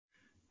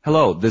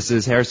Hello, this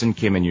is Harrison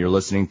Kim, and you're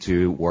listening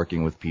to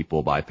Working with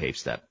People by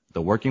PageStep.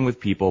 The Working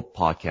with People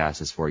podcast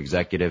is for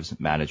executives,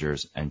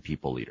 managers, and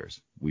people leaders.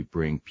 We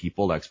bring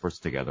people experts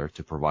together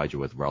to provide you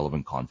with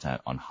relevant content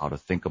on how to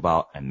think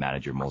about and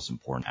manage your most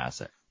important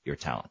asset, your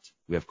talent.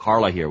 We have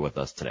Carla here with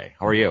us today.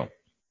 How are you?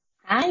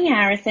 Hi,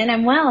 Harrison.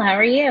 I'm well. How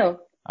are you?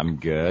 I'm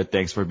good.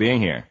 Thanks for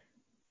being here.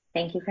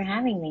 Thank you for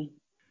having me.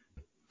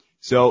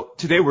 So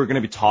today we're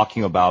going to be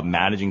talking about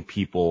managing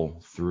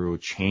people through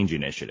change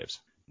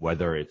initiatives,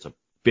 whether it's a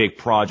big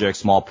project,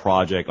 small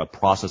project, a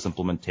process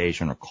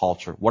implementation or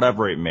culture,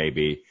 whatever it may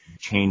be,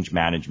 change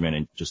management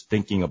and just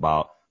thinking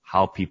about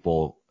how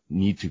people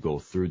need to go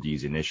through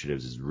these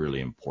initiatives is a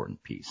really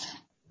important piece.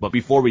 But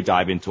before we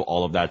dive into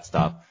all of that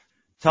stuff,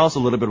 tell us a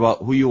little bit about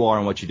who you are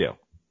and what you do.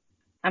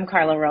 I'm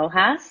Carla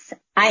Rojas.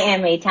 I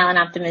am a talent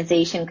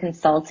optimization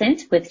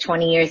consultant with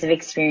 20 years of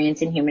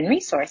experience in human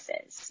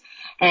resources.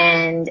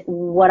 And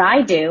what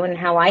I do and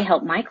how I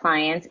help my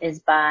clients is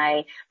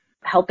by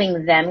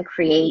helping them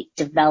create,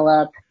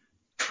 develop,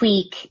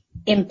 tweak,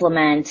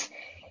 implement,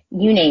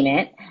 you name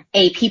it,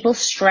 a people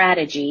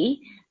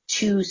strategy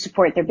to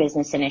support their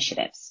business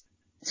initiatives.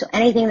 So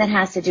anything that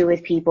has to do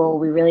with people,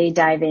 we really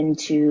dive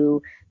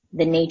into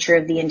the nature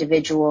of the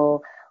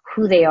individual,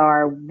 who they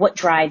are, what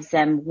drives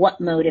them, what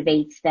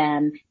motivates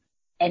them,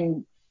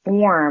 and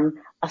form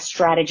a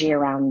strategy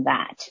around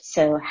that.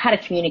 So how to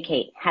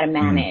communicate, how to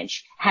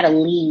manage, how to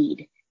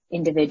lead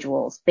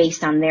individuals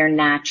based on their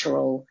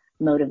natural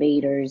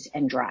motivators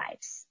and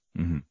drives.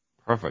 Mm-hmm.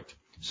 Perfect.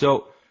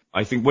 So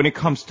I think when it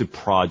comes to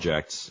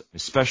projects,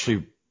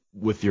 especially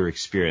with your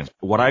experience,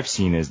 what I've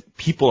seen is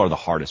people are the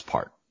hardest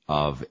part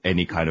of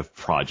any kind of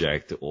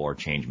project or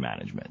change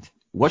management.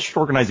 What should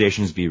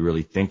organizations be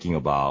really thinking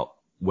about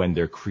when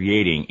they're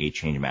creating a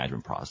change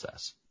management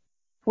process?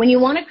 When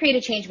you want to create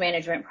a change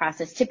management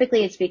process,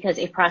 typically it's because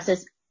a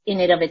process in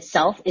and of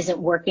itself isn't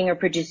working or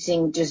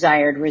producing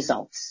desired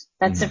results.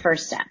 That's the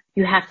first step.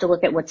 You have to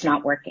look at what's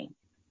not working.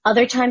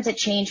 Other times that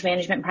change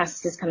management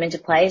processes come into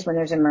play is when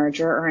there's a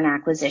merger or an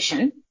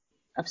acquisition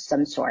of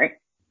some sort,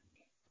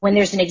 when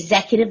there's an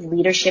executive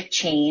leadership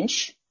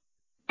change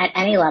at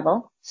any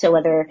level, so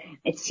whether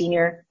it's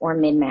senior or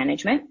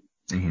mid-management,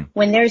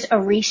 when there's a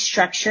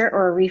restructure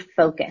or a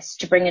refocus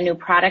to bring a new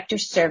product or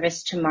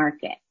service to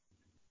market.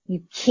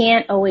 You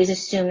can't always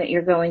assume that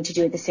you're going to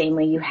do it the same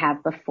way you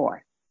have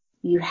before.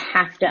 You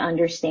have to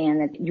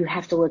understand that you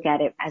have to look at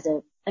it as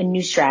a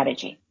new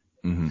strategy.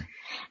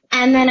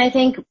 And then I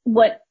think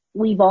what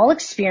we've all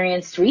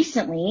experienced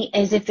recently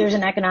is if there's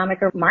an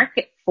economic or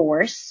market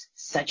force,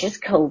 such as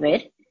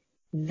COVID,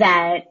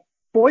 that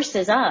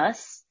forces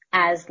us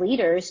as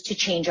leaders to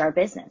change our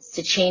business,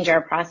 to change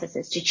our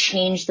processes, to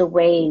change the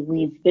way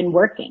we've been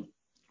working.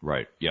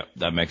 Right. Yeah,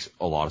 that makes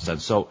a lot of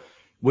sense. So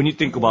when you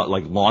think about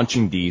like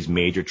launching these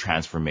major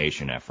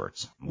transformation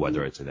efforts,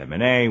 whether it's an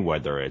M&A,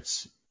 whether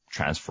it's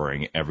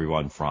transferring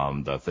everyone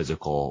from the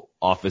physical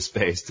office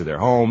space to their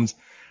homes,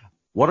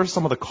 what are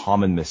some of the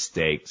common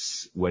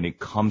mistakes when it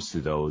comes to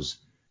those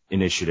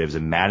initiatives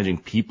and managing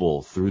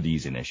people through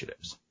these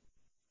initiatives?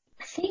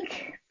 I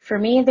think for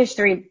me, there's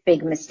three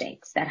big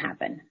mistakes that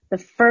happen. The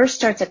first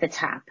starts at the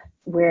top,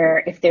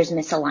 where if there's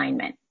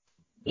misalignment.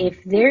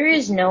 If there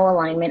is no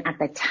alignment at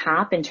the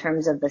top in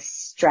terms of the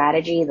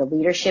strategy, the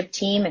leadership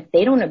team, if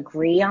they don't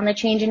agree on the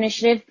change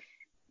initiative,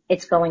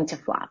 it's going to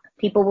flop.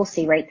 People will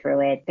see right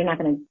through it. They're not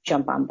going to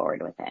jump on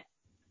board with it.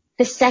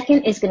 The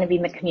second is going to be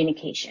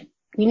communication.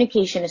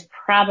 Communication is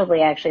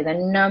probably actually the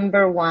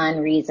number one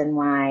reason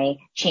why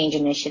change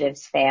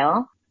initiatives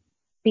fail,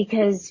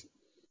 because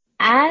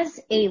as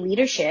a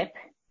leadership,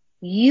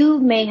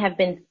 you may have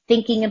been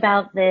thinking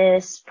about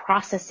this,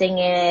 processing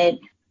it,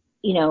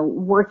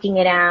 working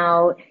it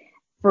out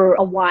for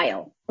a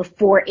while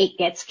before it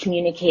gets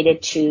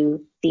communicated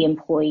to the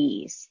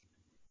employees.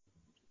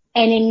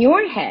 And in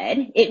your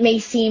head, it may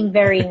seem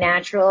very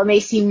natural, it may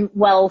seem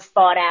well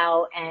thought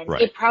out, and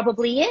It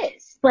probably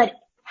is. But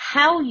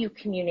how you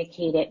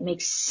communicate it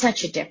makes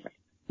such a difference.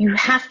 You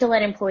have to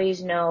let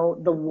employees know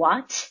the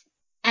what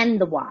and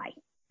the why.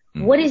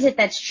 What is it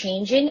that's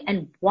changing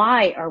and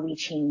why are we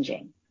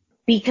changing?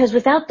 Because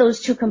without those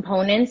two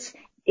components,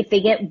 if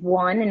they get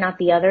one and not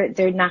the other,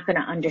 they're not going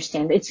to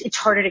understand. It's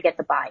harder to get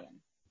the buy-in.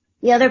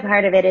 The other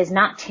part of it is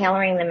not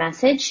tailoring the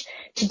message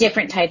to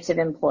different types of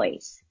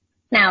employees.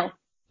 Now,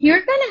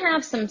 you're going to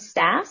have some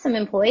staff, some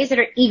employees that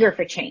are eager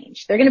for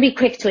change. They're going to be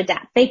quick to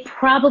adapt. They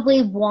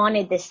probably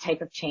wanted this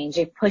type of change.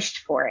 They pushed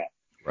for it.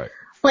 Right.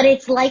 But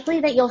it's likely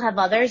that you'll have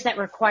others that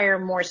require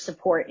more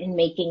support in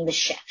making the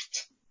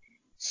shift.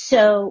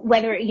 So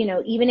whether,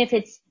 even if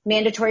it's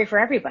mandatory for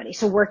everybody.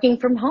 So working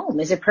from home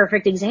is a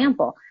perfect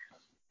example.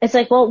 It's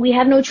like, well, we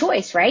have no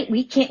choice, right?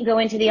 We can't go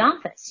into the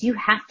office. You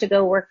have to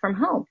go work from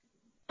home.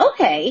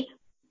 Okay,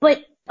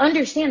 but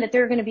understand that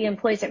there are going to be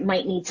employees that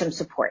might need some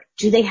support.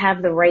 Do they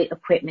have the right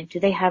equipment? Do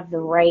they have the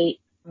right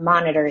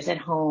monitors at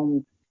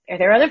home? Are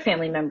there other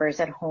family members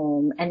at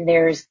home and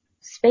there's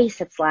space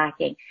that's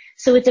lacking?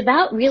 So it's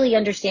about really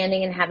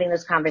understanding and having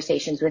those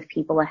conversations with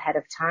people ahead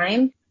of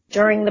time,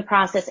 during the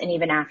process, and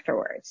even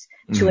afterwards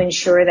to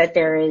ensure that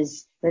there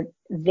is that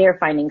they're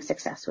finding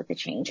success with the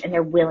change and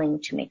they're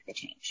willing to make the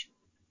change.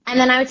 And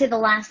then I would say the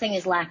last thing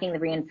is lacking the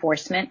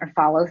reinforcement or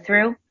follow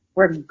through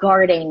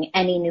regarding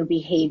any new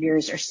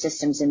behaviors or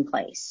systems in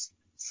place.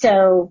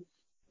 So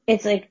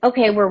it's like,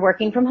 okay, we're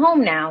working from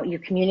home now. You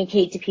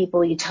communicate to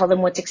people, you tell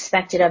them what's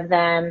expected of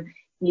them,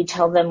 you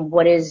tell them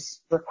what is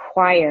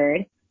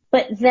required,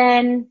 but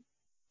then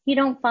you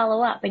don't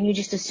follow up and you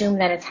just assume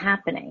that it's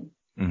happening.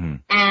 Mm-hmm.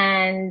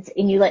 And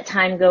you let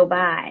time go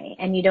by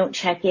and you don't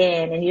check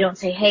in and you don't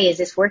say, hey, is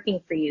this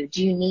working for you?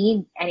 Do you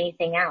need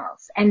anything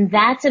else? And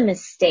that's a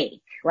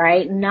mistake,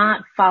 right?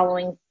 Not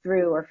following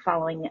through or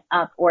following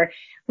up or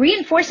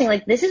reinforcing,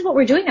 like, this is what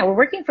we're doing now. We're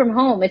working from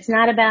home. It's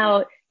not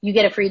about you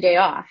get a free day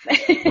off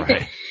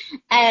Right.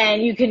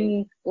 and you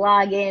can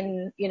log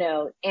in,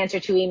 answer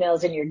 2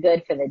 emails and you're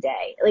good for the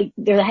day. Like,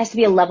 there has to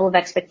be a level of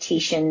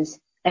expectations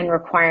and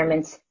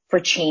requirements for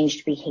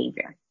changed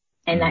behavior.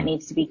 And that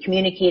needs to be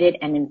communicated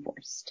and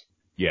enforced.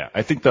 Yeah,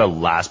 I think the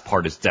last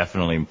part is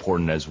definitely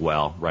important as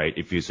well, right?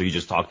 So you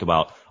just talked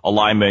about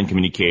alignment,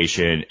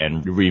 communication,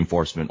 and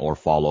reinforcement or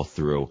follow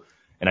through.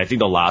 And I think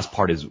the last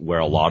part is where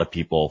a lot of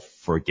people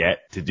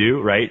forget to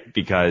do, right?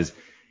 Because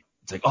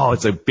it's like, oh,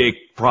 it's a big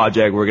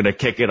project. We're going to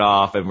kick it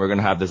off and we're going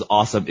to have this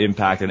awesome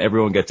impact and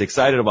everyone gets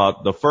excited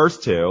about the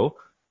first 2.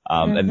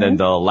 And then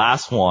the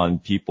last one,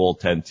 people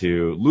tend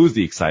to lose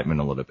the excitement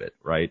a little bit,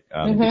 right?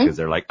 Because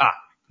they're like,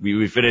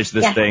 we finished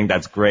this thing.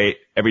 That's great.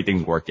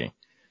 Everything's working.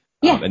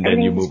 And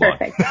then you move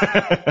perfect.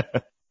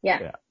 On.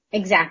 Yeah,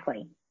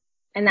 exactly.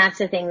 And that's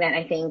the thing that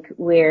I think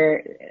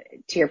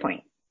to your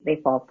point, they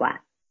fall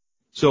flat.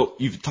 So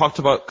you've talked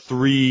about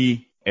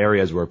 3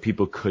 areas where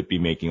people could be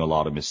making a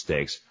lot of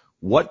mistakes.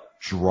 What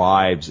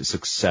drives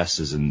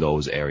successes in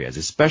those areas,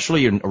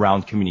 especially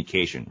around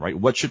communication, right?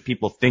 What should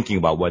people thinking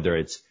about, whether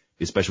it's,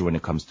 especially when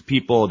it comes to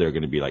people, they're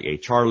going to be like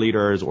HR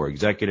leaders or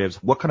executives.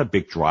 What kind of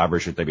big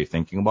drivers should they be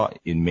thinking about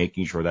in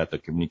making sure that the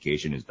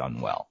communication is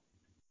done well?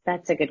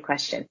 That's a good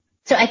question.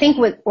 So I think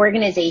with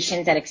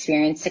organizations that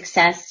experience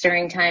success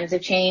during times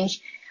of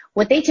change,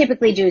 what they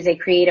typically do is they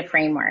create a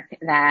framework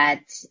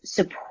that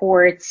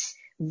supports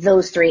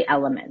those 3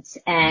 elements.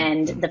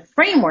 And the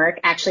framework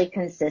actually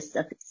consists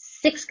of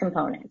 6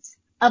 components.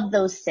 Of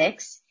those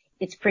 6,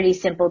 it's pretty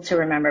simple to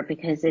remember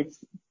because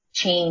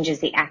change is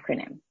the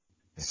acronym.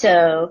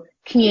 So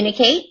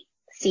communicate,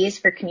 C is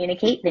for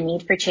communicate, the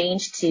need for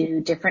change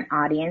to different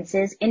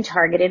audiences in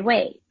targeted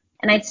ways.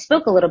 And I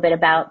spoke a little bit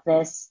about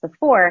this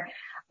before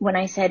when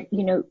I said,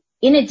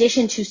 in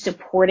addition to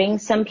supporting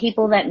some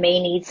people that may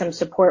need some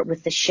support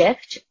with the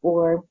shift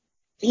or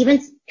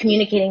even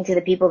communicating to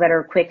the people that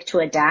are quick to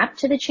adapt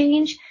to the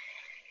change,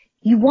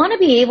 you want to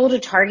be able to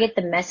target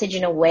the message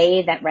in a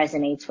way that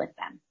resonates with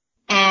them.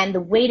 And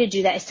the way to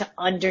do that is to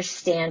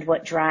understand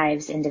what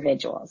drives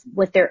individuals,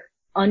 what their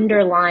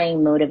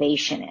underlying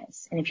motivation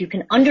is. And if you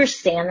can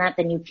understand that,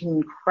 then you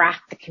can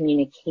craft the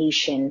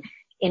communication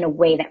in a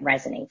way that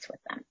resonates with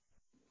them.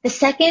 The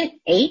second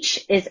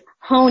H is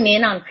hone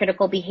in on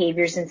critical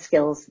behaviors and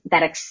skills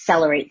that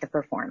accelerate the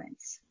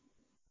performance.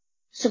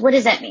 So what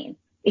does that mean?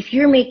 If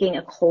you're making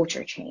a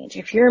culture change,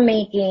 if you're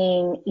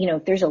making,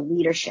 if there's a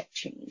leadership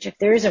change, if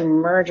there's a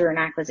merger and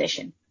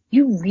acquisition,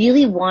 you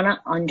really want to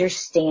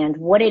understand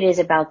what it is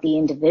about the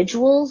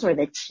individuals or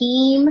the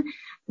team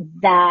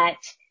that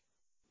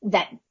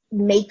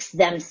makes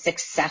them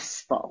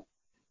successful.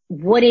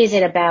 What is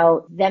it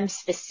about them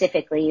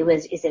specifically?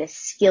 Is it a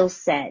skill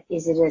set?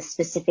 Is it a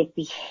specific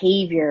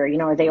behavior?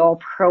 Are they all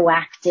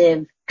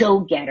proactive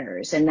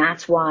go-getters? And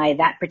that's why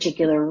that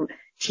particular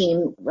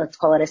team, let's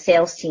call it a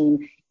sales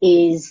team,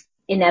 is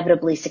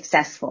inevitably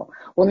successful.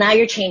 Well, now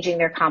you're changing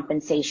their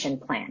compensation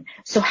plan.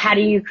 So how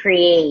do you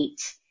create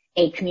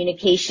a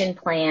communication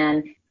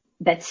plan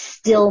that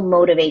still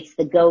motivates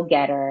the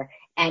go-getter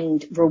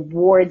and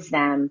rewards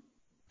them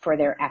for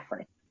their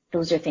effort?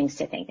 Those are things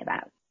to think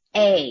about.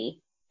 A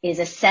is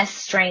assess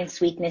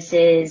strengths,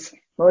 weaknesses,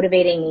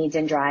 motivating needs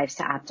and drives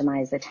to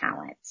optimize the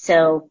talent.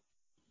 So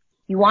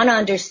you want to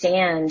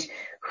understand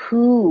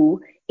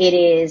who it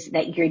is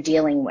that you're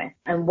dealing with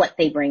and what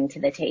they bring to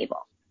the table.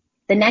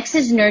 The next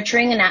is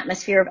nurturing an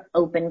atmosphere of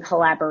open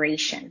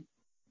collaboration.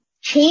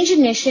 Change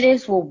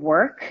initiatives will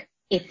work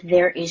if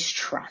there is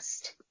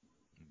trust.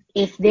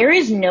 If there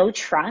is no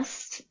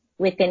trust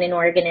within an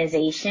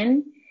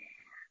organization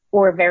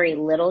or very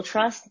little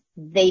trust,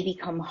 they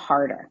become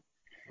harder.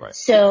 Right.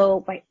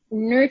 So by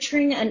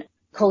nurturing a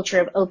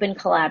culture of open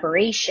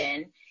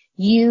collaboration,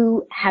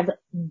 you have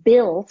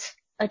built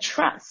a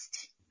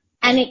trust.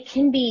 And it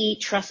can be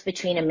trust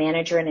between a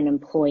manager and an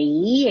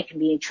employee. It can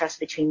be a trust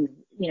between,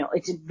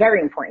 it's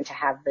very important to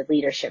have the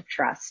leadership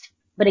trust.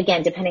 But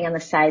again, depending on the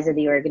size of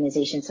the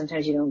organization,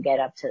 sometimes you don't get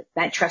up to,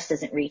 that trust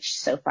doesn't reach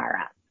so far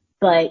up.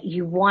 But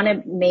you want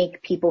to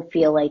make people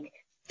feel like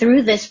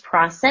through this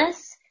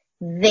process,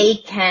 they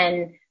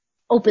can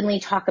openly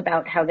talk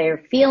about how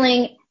they're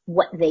feeling,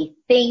 what they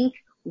think,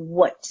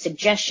 what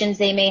suggestions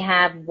they may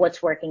have,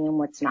 what's working and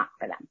what's not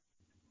for them.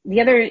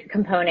 The other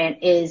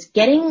component is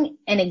getting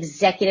an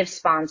executive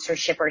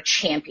sponsorship or a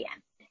champion.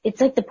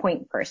 It's like the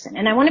point person.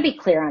 And I want to be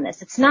clear on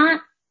this. It's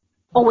not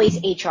always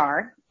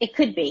HR. It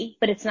could be,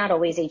 but it's not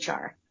always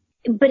HR.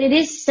 But it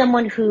is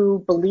someone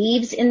who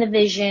believes in the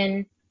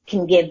vision,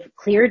 can give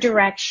clear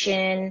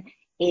direction,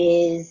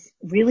 is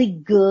really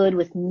good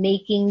with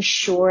making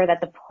sure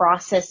that the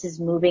process is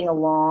moving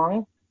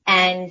along,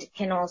 and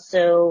can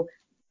also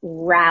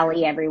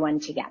rally everyone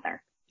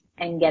together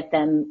and get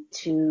them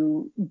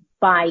to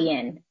buy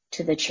in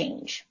to the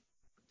change.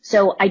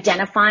 So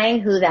identifying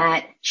who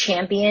that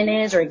champion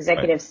is or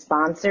executive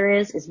sponsor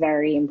is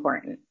very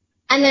important.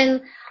 And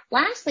then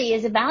lastly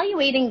is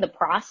evaluating the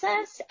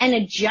process and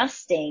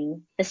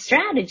adjusting the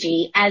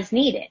strategy as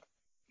needed.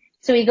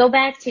 So we go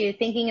back to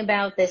thinking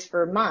about this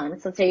for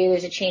months. Let's say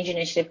there's a change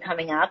initiative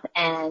coming up,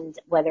 and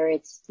whether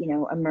it's,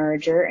 a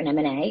merger, an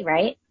M&A,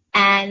 right?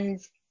 And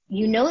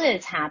you know that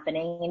it's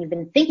happening and you've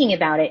been thinking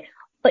about it,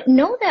 but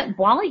know that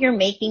while you're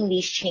making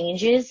these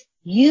changes,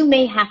 you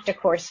may have to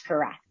course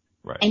correct.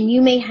 Right. And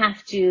you may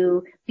have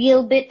to be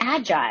a bit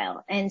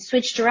agile and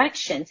switch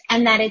directions,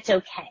 and that it's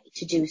okay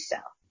to do so.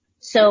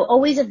 So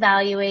always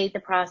evaluate the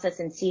process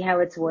and see how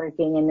it's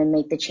working, and then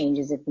make the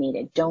changes if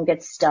needed. Don't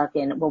get stuck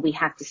in, well, we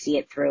have to see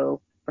it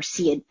through or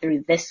see it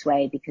through this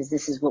way because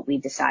this is what we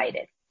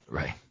decided.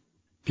 Right.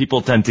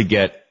 People tend to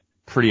get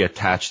pretty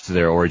attached to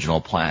their original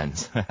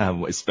plans,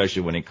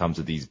 especially when it comes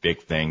to these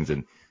big things,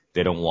 and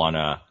they don't want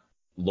to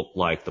look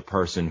like the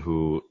person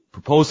who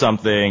proposed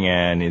something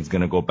and is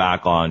going to go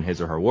back on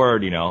his or her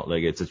word,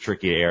 like it's a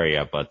tricky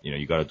area, but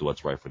you got to do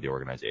what's right for the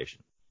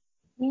organization.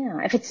 Yeah.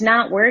 If it's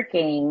not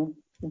working,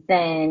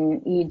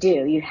 then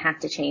you have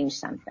to change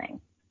something.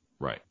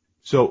 Right.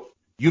 So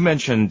you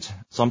mentioned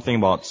something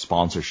about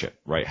sponsorship,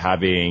 right?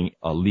 Having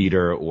a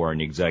leader or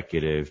an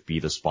executive be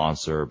the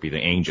sponsor, be the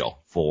angel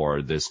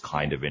for this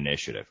kind of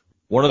initiative.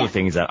 One of the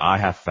things that I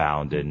have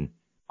found in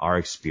our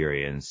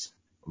experience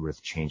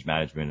with change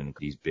management and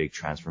these big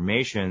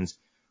transformations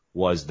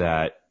was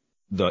that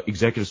the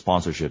executive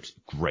sponsorship's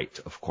great,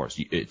 of course.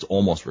 It's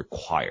almost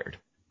required.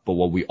 But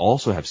what we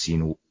also have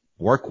seen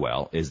work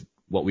well is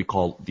what we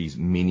call these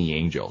mini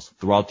angels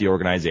throughout the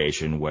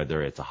organization,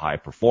 whether it's a high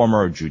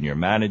performer, a junior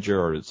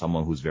manager, or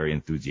someone who's very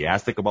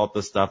enthusiastic about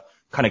this stuff,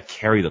 kind of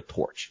carry the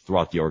torch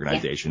throughout the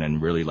organization and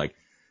really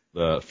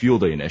fuel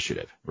the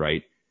initiative,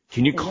 right?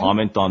 Can you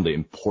comment on the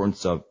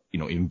importance of,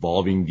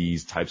 involving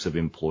these types of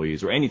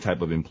employees or any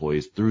type of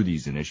employees through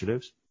these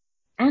initiatives?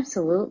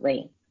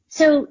 Absolutely.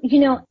 So,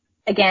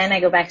 again, I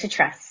go back to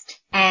trust.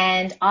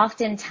 And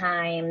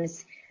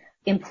oftentimes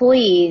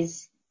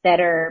employees that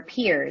are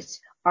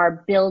peers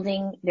are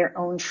building their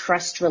own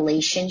trust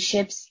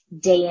relationships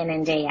day in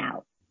and day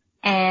out.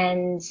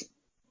 And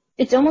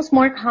it's almost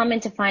more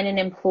common to find an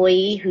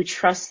employee who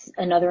trusts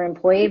another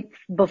employee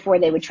before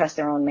they would trust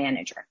their own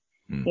manager.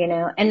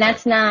 And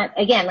that's not,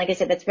 again, like I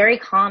said, that's very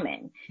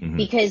common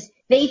because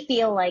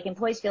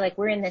employees feel like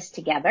we're in this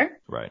together.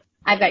 Right.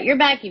 I've got your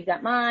back, you've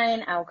got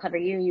mine, I'll cover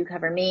you, you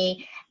cover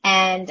me.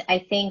 And I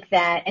think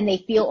that, and they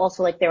feel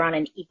also like they're on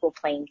an equal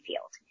playing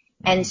field.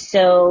 And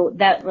so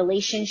that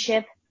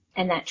relationship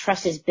and that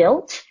trust is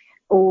built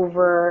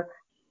over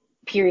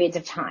periods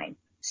of time.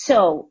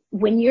 So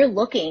when you're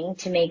looking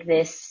to make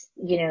this,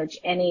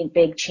 any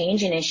big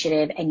change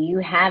initiative and you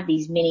have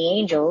these mini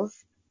angels,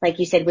 like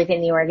you said,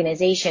 within the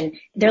organization,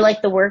 they're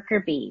like the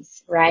worker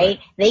bees, right?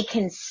 They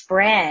can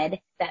spread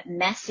that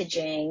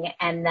messaging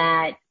and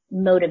that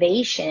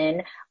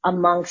motivation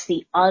amongst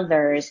the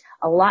others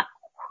a lot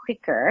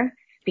quicker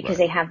because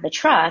they have the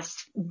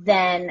trust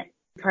than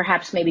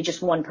perhaps maybe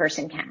just one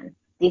person can.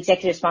 The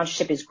executive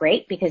sponsorship is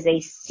great because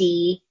they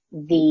see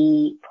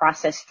the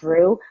process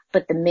through,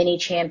 but the mini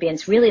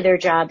champions, really their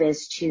job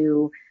is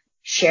to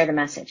share the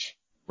message.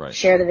 Right.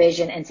 Share the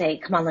vision and say,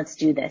 come on, let's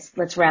do this.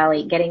 Let's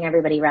rally, getting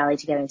everybody rallied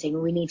together and saying,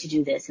 we need to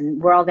do this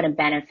and we're all going to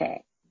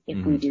benefit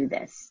if we do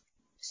this.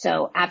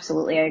 So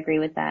absolutely, I agree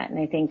with that. And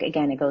I think,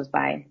 again,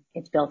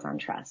 it's built on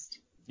trust.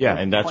 Yeah.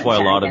 And that's why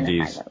a lot of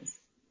these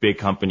big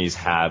companies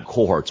have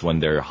cohorts when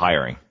they're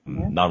hiring,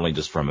 not only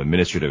just from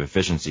administrative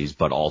efficiencies,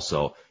 but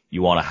also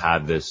you want to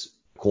have this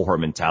cohort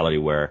mentality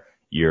where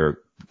you're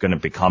going to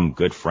become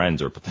good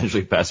friends or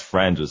potentially best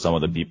friends with some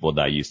of the people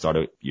that you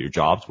started your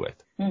jobs with.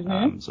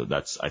 So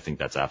I think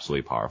that's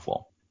absolutely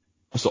powerful.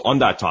 So on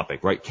that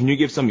topic, right, can you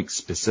give some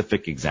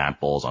specific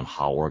examples on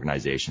how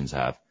organizations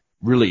have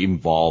really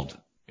involved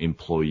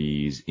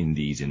employees in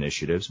these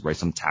initiatives, right?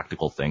 Some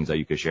tactical things that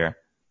you could share?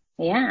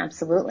 Yeah,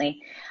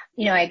 absolutely.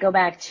 I go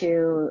back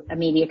to a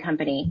media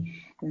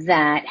company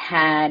that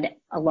had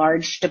a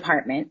large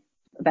department,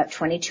 about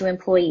 22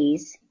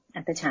 employees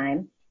at the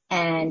time.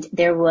 And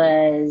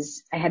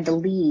I had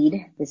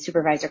the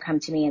supervisor come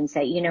to me and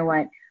say, you know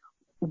what?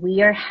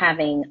 We are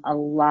having a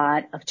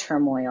lot of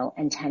turmoil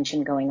and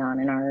tension going on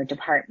in our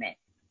department.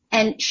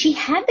 And she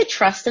had the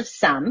trust of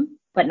some,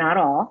 but not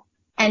all.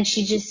 And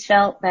she just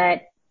felt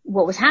that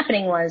what was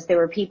happening was there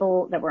were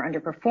people that were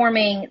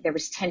underperforming. There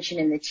was tension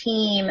in the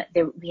team.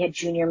 We had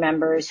junior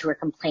members who were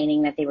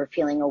complaining that they were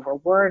feeling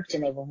overworked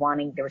and they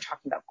were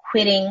talking about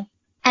quitting.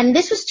 And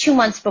this was 2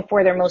 months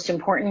before their most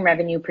important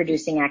revenue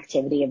producing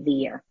activity of the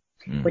year,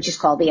 which is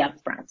called the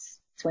upfronts.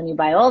 It's when you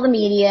buy all the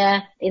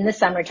media in the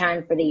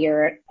summertime for the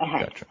year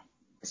ahead. Gotcha.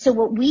 So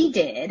what we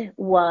did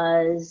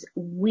was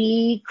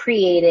we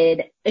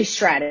created a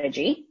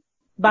strategy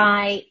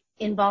by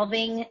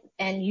involving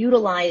and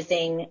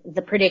utilizing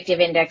the predictive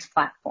index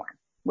platform,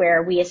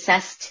 where we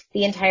assessed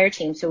the entire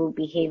team. So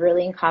we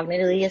behaviorally and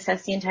cognitively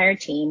assessed the entire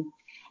team.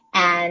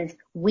 And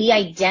we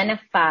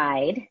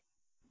identified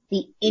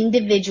the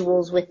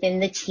individuals within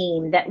the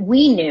team that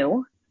we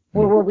knew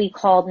were what we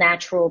called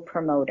natural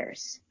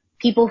promoters.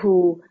 People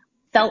who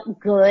felt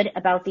good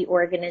about the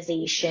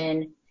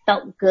organization,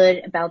 felt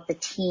good about the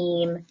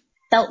team,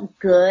 felt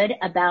good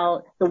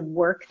about the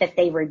work that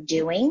they were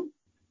doing,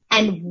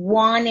 and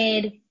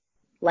wanted,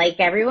 like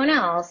everyone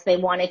else, they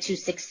wanted to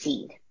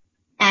succeed.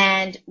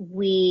 And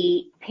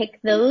we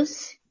picked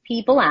those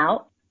people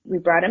out, we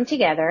brought them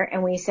together,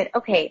 and we said,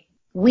 okay,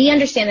 we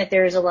understand that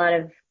there's a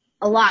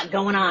lot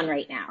going on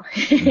right now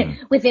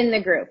within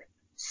the group.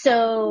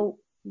 So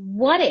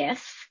what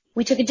if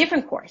we took a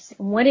different course?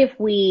 What if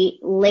we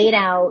laid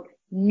out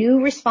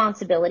new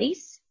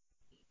responsibilities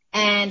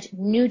and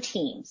new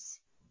teams?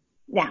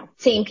 Now,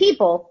 same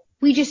people,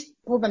 we just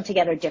pulled them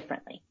together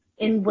differently.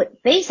 And what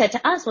they said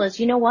to us was,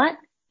 you know what?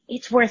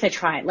 It's worth a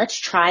try. Let's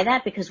try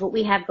that, because what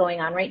we have going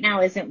on right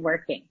now isn't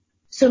working.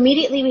 So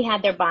immediately we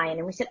had their buy-in,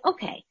 and we said,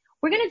 okay,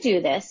 we're going to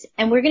do this,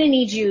 and we're going to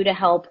need you to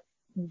help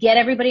get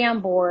everybody on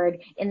board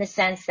in the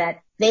sense that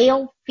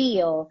they'll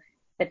feel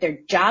that their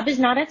job is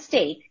not at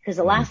stake, because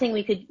the last thing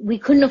we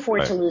couldn't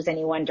afford to lose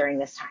anyone during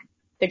this time.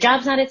 Their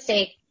job's not at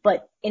stake,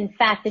 but in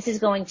fact, this is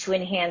going to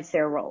enhance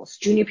their roles.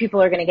 Junior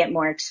people are going to get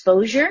more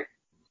exposure,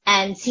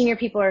 and senior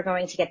people are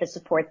going to get the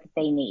support that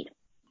they need.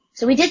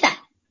 So we did that.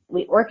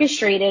 We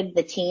orchestrated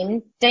the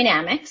team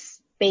dynamics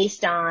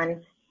based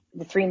on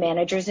the three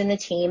managers in the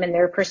team and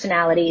their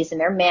personalities and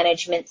their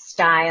management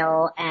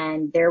style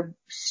and their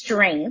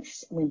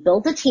strengths. We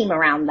built a team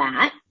around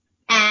that,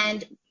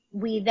 and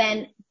we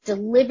then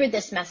delivered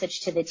this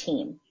message to the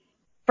team.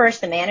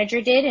 First, the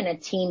manager did in a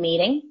team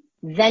meeting.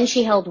 Then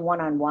she held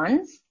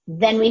one-on-ones.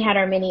 Then we had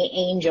our mini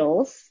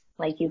angels,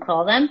 like you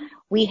call them.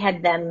 We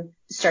had them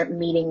start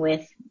meeting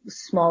with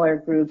smaller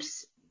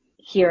groups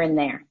here and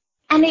there.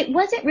 And it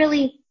wasn't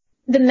really,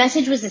 the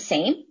message was the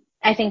same.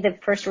 I think the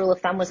first rule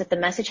of thumb was that the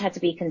message had to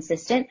be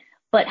consistent,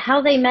 but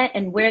how they met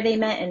and where they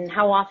met and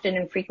how often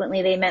and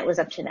frequently they met was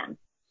up to them.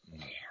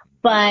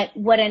 But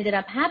what ended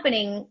up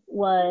happening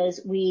was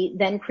we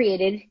then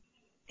created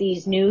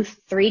these new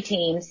 3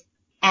 teams,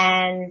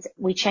 and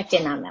we checked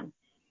in on them.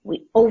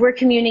 We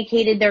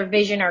over-communicated their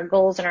vision, our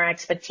goals, and our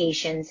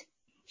expectations,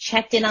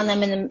 checked in on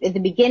them in the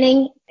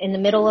beginning, in the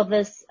middle of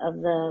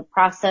the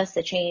process,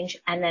 the change,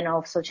 and then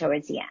also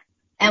towards the end.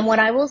 And what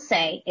I will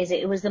say is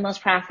it was the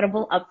most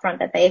profitable upfront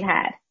that they've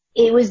had.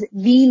 It was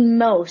the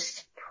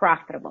most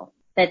profitable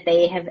that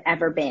they have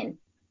ever been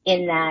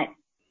in that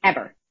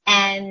ever.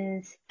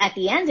 And at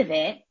the end of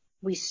it,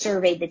 we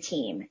surveyed the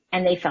team,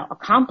 and they felt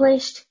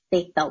accomplished.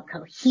 They felt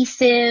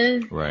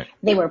cohesive. Right.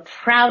 They were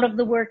proud of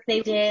the work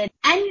they did.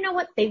 And you know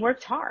what? They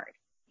worked hard.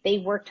 They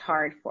worked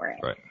hard for it.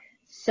 Right.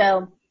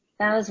 So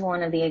that was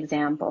one of the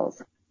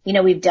examples. You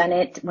know, we've done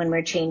it when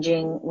we're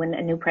changing, when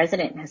a new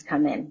president has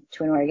come in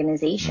to an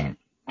organization.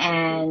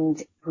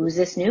 And who's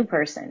this new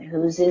person?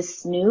 Who's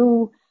this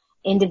new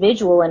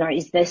individual? And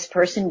is this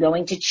person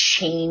going to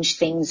change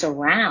things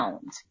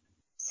around?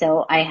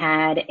 So I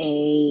had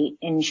a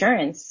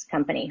insurance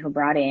company who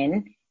brought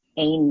in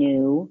a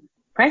new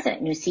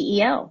president, new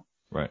CEO.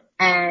 Right.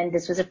 And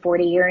this was a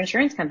 40-year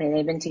insurance company.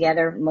 They've been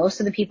together. Most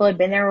of the people had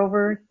been there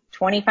over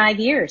 25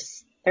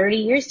 years, 30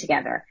 years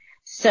together.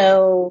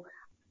 So,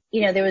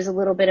 you know, there was a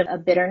little bit of a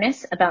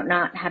bitterness about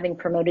not having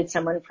promoted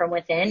someone from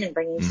within and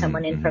bringing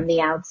someone in from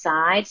the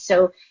outside.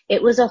 So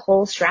it was a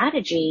whole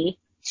strategy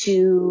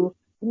to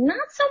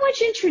not so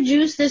much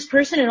introduce this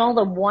person and all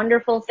the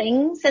wonderful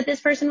things that this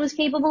person was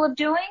capable of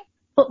doing,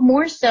 but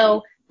more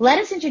so, let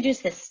us introduce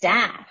the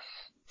staff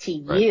to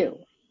you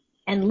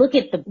and look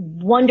at the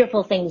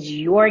wonderful things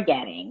you're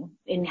getting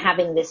in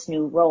having this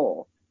new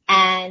role.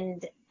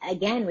 And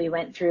again, we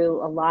went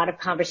through a lot of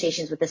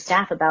conversations with the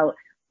staff about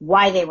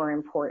why they were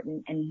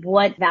important and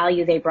what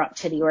value they brought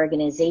to the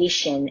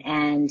organization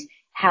and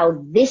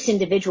how this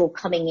individual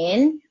coming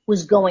in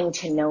was going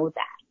to know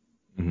that.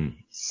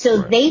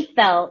 So they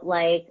felt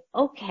like,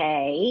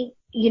 okay,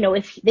 you know,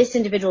 if this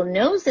individual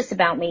knows this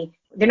about me,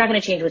 they're not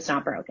going to change what's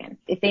not broken.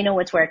 If they know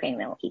what's working,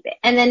 they'll keep it.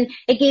 And then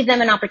it gave them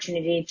an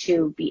opportunity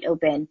to be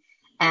open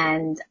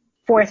and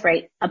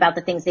forthright about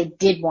the things they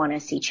did want to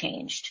see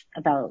changed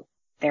about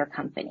their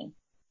company.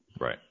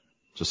 Right.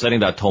 So setting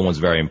that tone was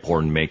very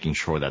important, making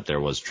sure that there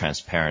was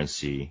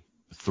transparency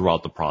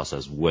throughout the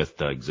process with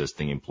the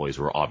existing employees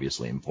who were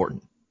obviously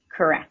important.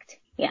 Correct.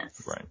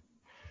 Yes. Right.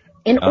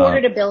 In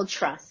order to build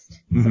trust.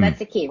 So that's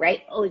the key,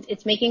 right?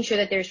 It's making sure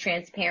that there's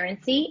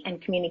transparency and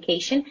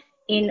communication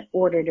in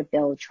order to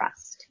build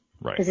trust.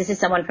 Right. Because this is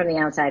someone from the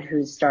outside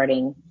who's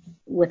starting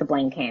with a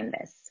blank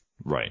canvas.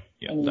 Right.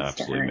 Yeah, that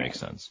absolutely makes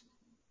sense.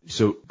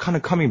 So kind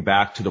of coming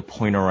back to the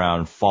point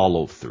around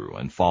follow through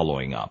and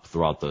following up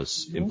throughout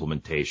this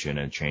implementation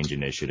and change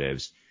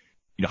initiatives,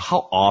 you know,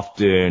 how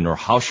often or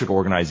how should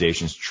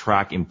organizations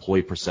track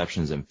employee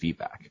perceptions and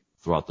feedback?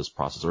 throughout this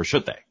process, or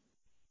should they?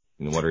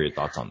 What are your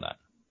thoughts on that?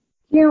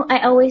 I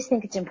always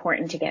think it's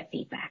important to get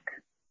feedback,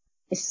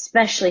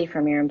 especially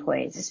from your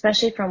employees,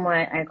 especially from what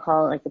I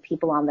call like the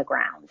people on the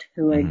ground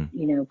who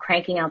are,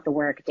 cranking out the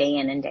work day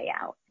in and day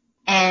out.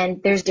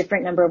 And there's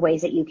different number of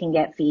ways that you can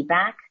get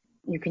feedback.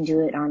 You can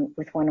do it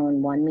with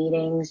one-on-one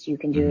meetings. You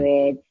can do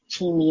it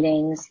team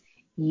meetings.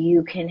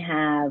 You can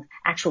have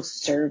actual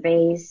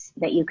surveys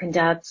that you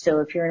conduct.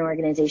 So if you're an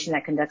organization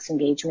that conducts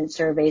engagement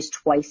surveys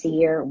twice a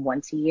year,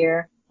 once a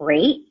year,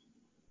 great.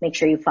 Make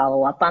sure you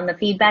follow up on the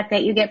feedback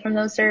that you get from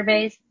those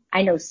surveys.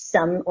 I know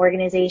some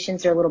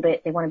organizations are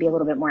they want to be a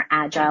little bit more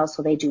agile.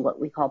 So they do what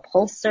we call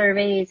pulse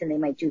surveys, and they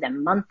might do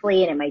them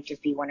monthly, and it might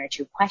just be 1 or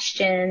 2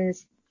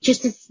 questions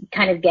just to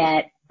kind of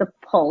get the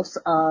pulse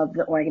of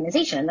the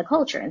organization and the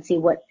culture and see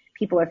what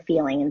people are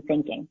feeling and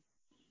thinking.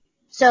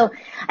 So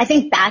I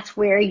think that's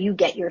where you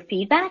get your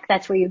feedback.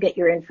 That's where you get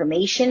your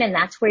information, and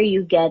that's where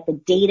you get the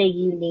data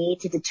you need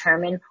to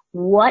determine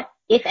what,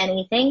 if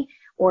anything,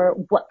 or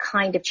what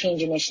kind of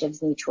change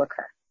initiatives need to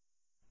occur.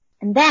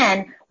 And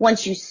then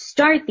once you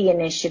start the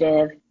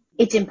initiative,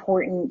 it's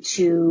important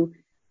to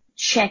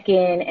check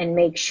in and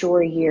make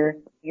sure you're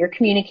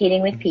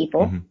communicating with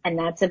people. And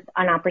that's an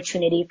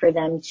opportunity for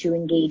them to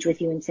engage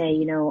with you and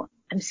say,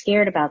 I'm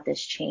scared about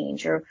this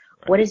change, or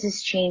what does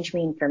this change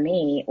mean for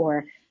me?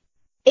 Or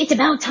it's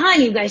about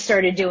time you guys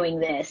started doing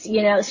this, so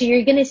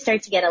you're going to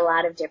start to get a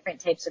lot of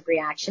different types of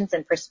reactions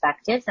and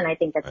perspectives. And I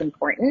think that's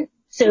important.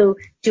 So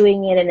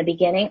doing it in the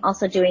beginning,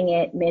 also doing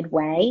it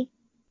midway,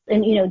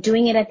 and,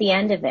 doing it at the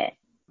end of it.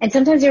 And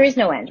sometimes there is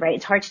no end, right?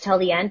 It's hard to tell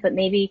the end, but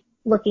maybe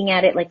looking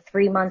at it like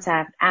 3 months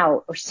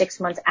out or 6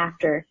 months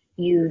after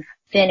you've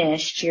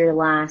finished your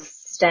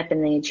last step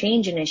in the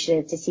change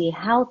initiative to see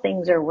how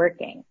things are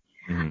working.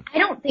 I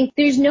don't think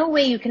there's no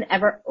way you can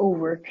ever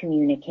over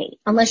communicate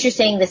unless you're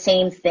saying the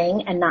same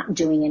thing and not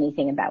doing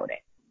anything about it.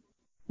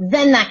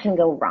 Then that can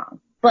go wrong.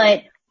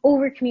 But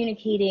over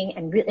communicating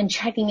and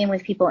checking in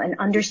with people and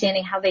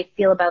understanding how they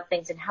feel about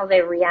things and how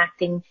they're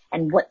reacting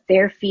and what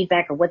their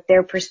feedback or what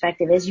their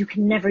perspective is, you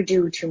can never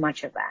do too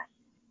much of that.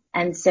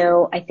 And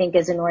so I think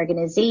as an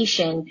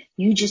organization,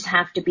 you just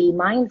have to be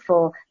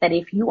mindful that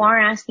if you are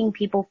asking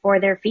people for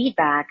their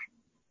feedback,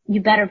 you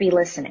better be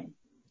listening.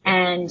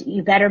 And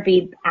you better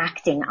be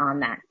acting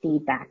on that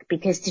feedback,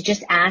 because to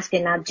just ask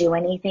and not do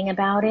anything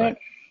about it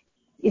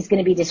is going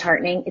to be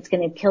disheartening. It's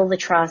going to kill the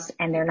trust,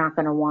 and they're not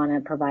going to want to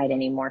provide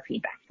any more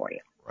feedback for you.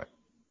 Right.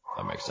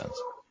 That makes sense.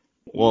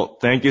 Well,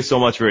 thank you so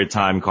much for your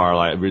time,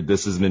 Carla.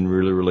 This has been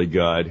really, really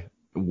good.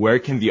 Where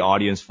can the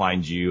audience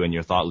find you and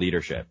your thought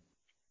leadership?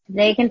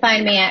 They can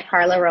find me at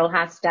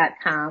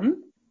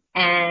carlarojas.com,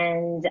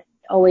 and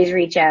always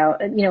reach out,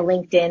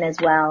 LinkedIn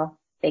as well.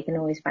 They can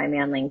always find me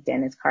on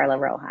LinkedIn. It's Carla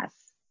Rojas.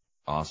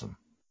 Awesome.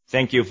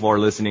 Thank you for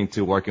listening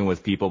to Working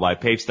with People by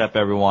PaveStep,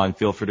 everyone.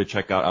 Feel free to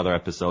check out other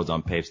episodes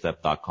on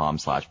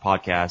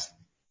pavestep.com/podcast.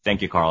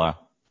 Thank you, Carla.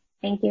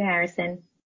 Thank you, Harrison.